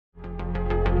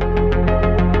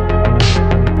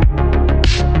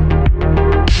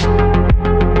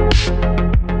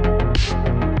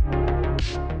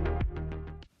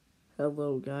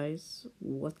guys,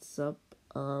 what's up?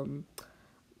 Gonna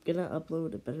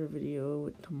upload a better video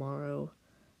tomorrow.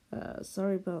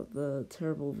 Sorry about the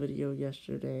terrible video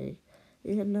yesterday.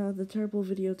 And the terrible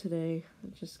video today.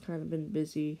 I've just kind of been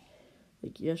busy.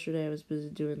 Like yesterday I was busy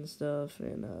doing stuff,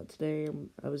 and today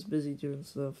I was busy doing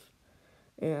stuff.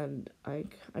 And I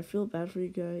feel bad for you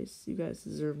guys. You guys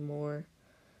deserve more.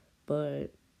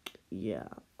 But yeah,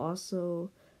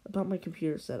 also about my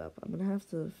computer setup. I'm gonna have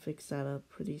to fix that up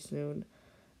pretty soon.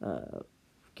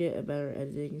 Get a better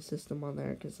editing system on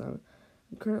there because I'm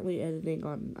currently editing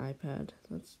on an iPad.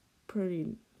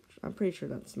 I'm pretty sure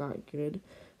that's not good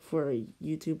for a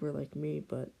YouTuber like me,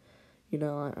 but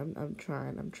I'm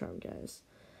trying, guys.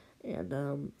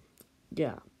 And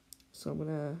yeah, so I'm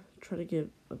gonna try to get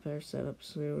a better setup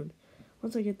soon.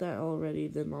 Once I get that all ready,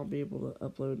 then I'll be able to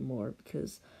upload more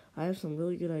because I have some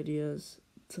really good ideas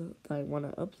that I want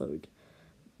to upload.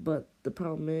 But the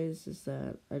problem is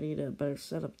that I need a better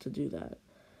setup to do that.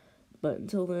 But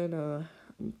until then,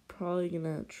 I'm probably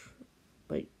gonna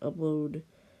upload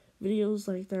videos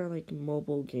like that are like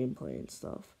mobile gameplay and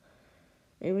stuff.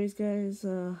 Anyways, guys,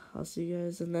 I'll see you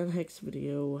guys in the next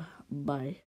video. Bye.